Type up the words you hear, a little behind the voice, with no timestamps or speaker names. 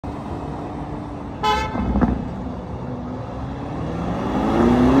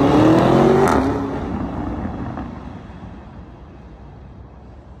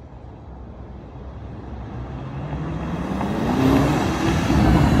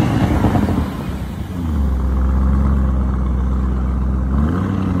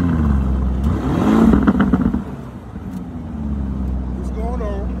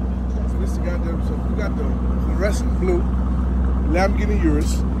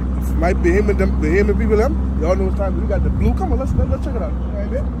My Bahamian people them. Y'all know it's time. We got the blue. Come on, let's check it out.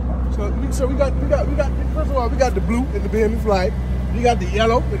 Right, so we got first of all we got the blue in the Bahamian flag. We got the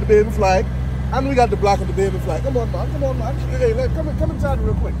yellow in the Bahamian flag, and we got the black in the Bahamian flag. Come on, man. Hey, come inside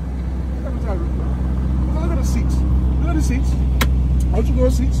real quick. Come inside real quick. Look at the seats. Look at the seats. Why don't you go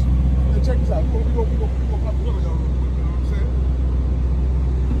to seats? And check this out. We go pop the window, y'all. You know what I'm saying?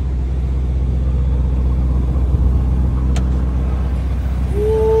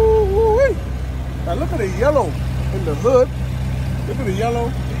 Woo-wee. Now look at the yellow in the hood. Look at the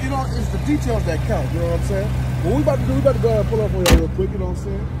yellow. You know, it's the details that count. You know what I'm saying? What we about to do, we about to go ahead and pull up on y'all real quick. You know what I'm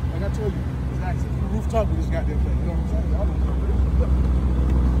saying? Like I told you, it's access to the rooftop. We just got that thing. You know what I'm saying? Y'all know what I'm saying?